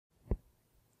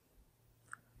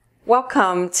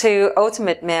Welcome to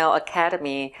Ultimate Male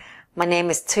Academy. My name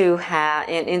is Tu Ha,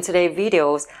 and in today's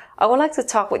videos, I would like to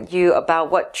talk with you about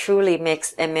what truly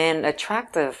makes a man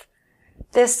attractive.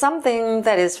 There's something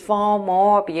that is far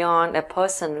more beyond a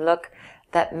person's look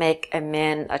that make a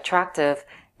man attractive.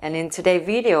 And in today's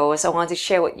videos, I want to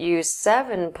share with you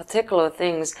 7 particular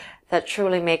things that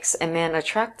truly makes a man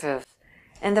attractive.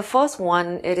 And the first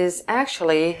one, it is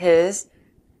actually his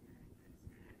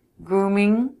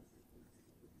grooming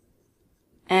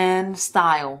and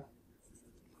style.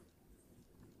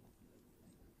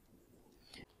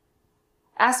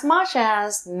 As much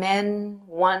as men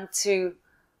want to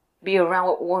be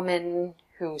around with women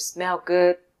who smell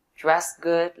good, dress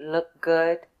good, look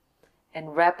good,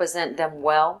 and represent them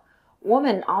well,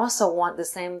 women also want the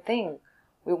same thing.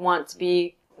 We want to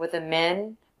be with a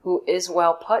man who is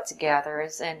well put together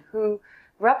and who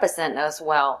represent us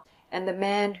well. And the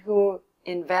man who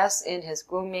invests in his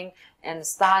grooming and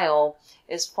style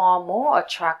is far more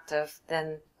attractive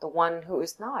than the one who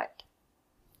is not.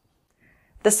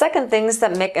 The second things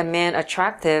that make a man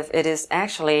attractive, it is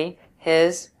actually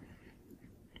his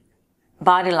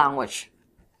body language.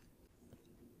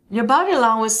 Your body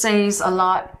language says a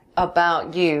lot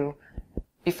about you.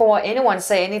 Before anyone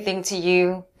say anything to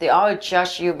you, they all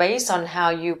judge you based on how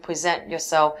you present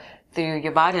yourself through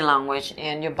your body language.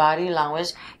 And your body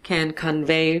language can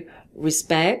convey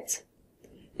respect.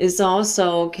 It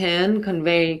also can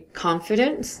convey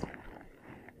confidence.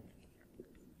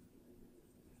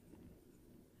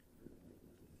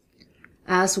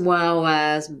 As well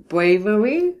as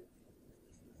bravery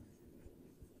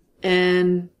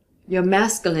and your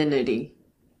masculinity.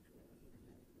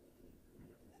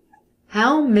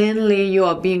 How manly you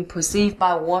are being perceived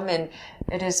by women,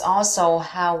 it is also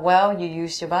how well you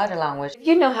use your body language. If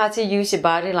you know how to use your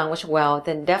body language well,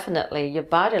 then definitely your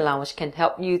body language can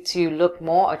help you to look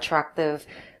more attractive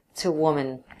to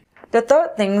women. The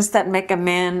third things that make a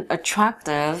man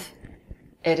attractive,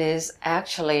 it is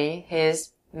actually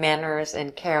his manners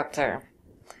and character.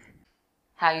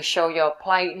 How you show your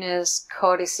politeness,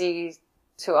 courtesy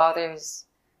to others.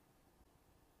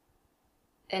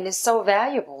 And it's so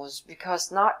valuable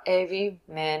because not every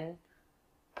man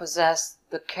possess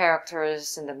the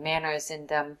characters and the manners in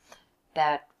them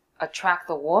that attract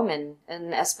the woman,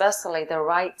 and especially the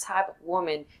right type of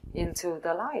woman into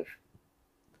the life.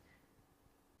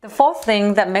 The fourth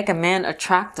thing that make a man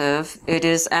attractive, it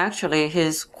is actually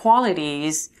his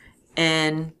qualities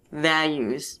and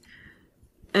values.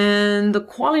 And the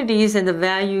qualities and the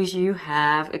values you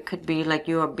have, it could be like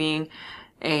you are being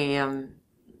a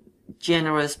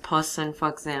generous person, for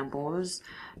example.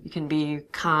 You can be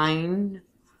kind.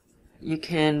 You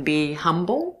can be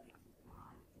humble.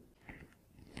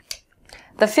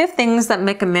 The fifth things that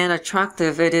make a man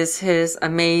attractive, it is his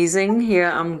amazing, here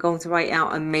I'm going to write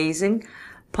out amazing,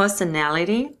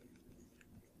 personality.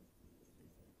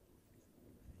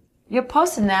 Your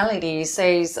personality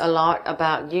says a lot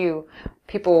about you.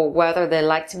 People, whether they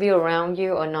like to be around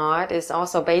you or not, is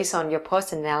also based on your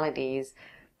personalities.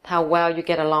 How well you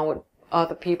get along with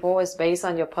other people is based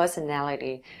on your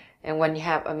personality. And when you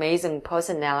have amazing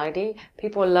personality,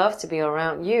 people love to be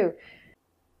around you.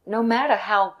 No matter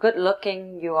how good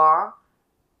looking you are,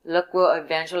 look will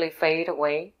eventually fade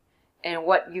away. And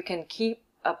what you can keep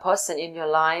a person in your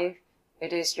life,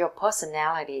 it is your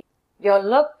personality. Your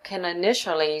look can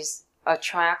initially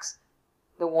attract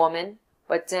the woman,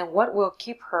 but then what will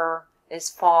keep her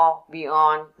is far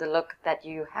beyond the look that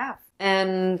you have.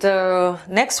 And the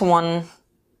next one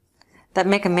that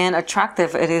make a man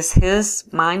attractive, it is his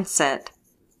mindset.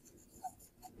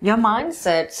 Your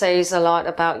mindset says a lot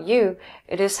about you.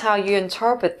 It is how you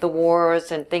interpret the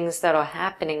words and things that are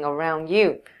happening around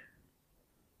you.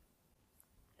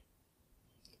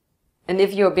 And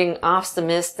if you're being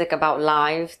optimistic about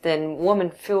life, then women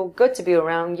feel good to be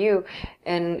around you.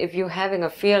 And if you're having a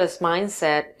fearless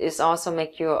mindset, it also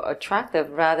make you attractive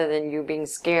rather than you being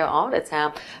scared all the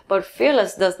time. But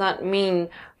fearless does not mean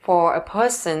for a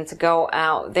person to go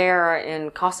out there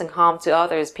and causing harm to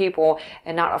others people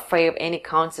and not afraid of any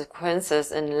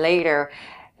consequences and later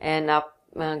end up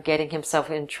getting himself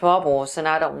in trouble. So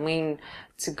I don't mean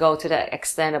to go to the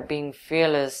extent of being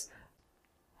fearless.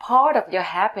 Part of your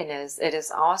happiness, it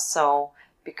is also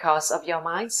because of your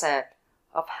mindset,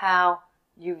 of how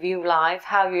you view life,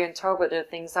 how you interpret the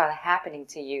things that are happening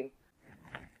to you.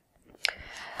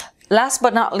 Last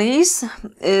but not least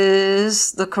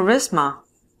is the charisma.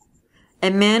 A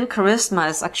man's charisma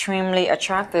is extremely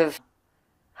attractive.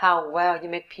 How well you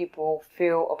make people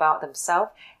feel about themselves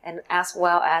and as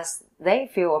well as they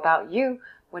feel about you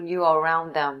when you are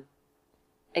around them.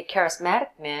 A charismatic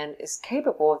man is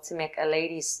capable to make a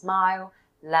lady smile,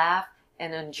 laugh,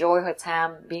 and enjoy her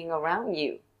time being around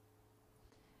you.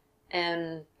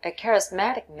 And a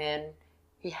charismatic man,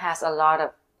 he has a lot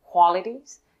of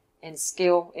qualities and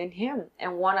skill in him.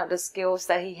 And one of the skills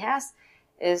that he has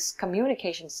is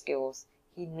communication skills.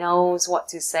 He knows what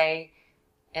to say,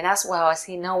 and as well as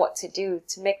he knows what to do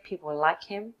to make people like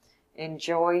him,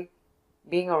 enjoy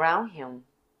being around him.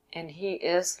 And he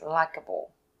is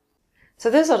likable. So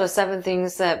these are the 7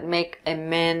 things that make a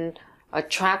man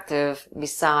attractive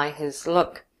beside his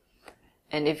look.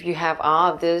 And if you have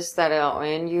all of this that are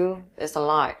in you, it's a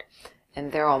lot.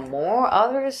 And there are more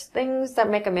other things that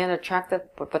make a man attractive,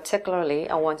 but particularly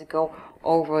I want to go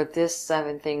over these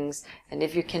 7 things. And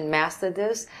if you can master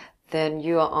this, then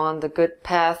you are on the good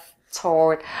path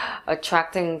toward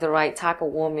attracting the right type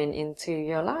of woman into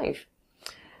your life.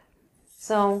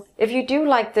 So if you do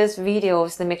like these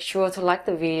videos, then make sure to like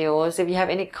the videos. If you have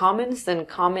any comments, then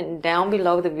comment down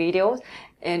below the videos.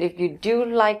 And if you do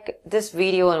like this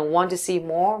video and want to see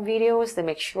more videos, then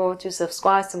make sure to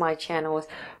subscribe to my channels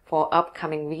for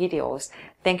upcoming videos.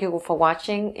 Thank you for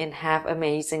watching and have an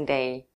amazing day.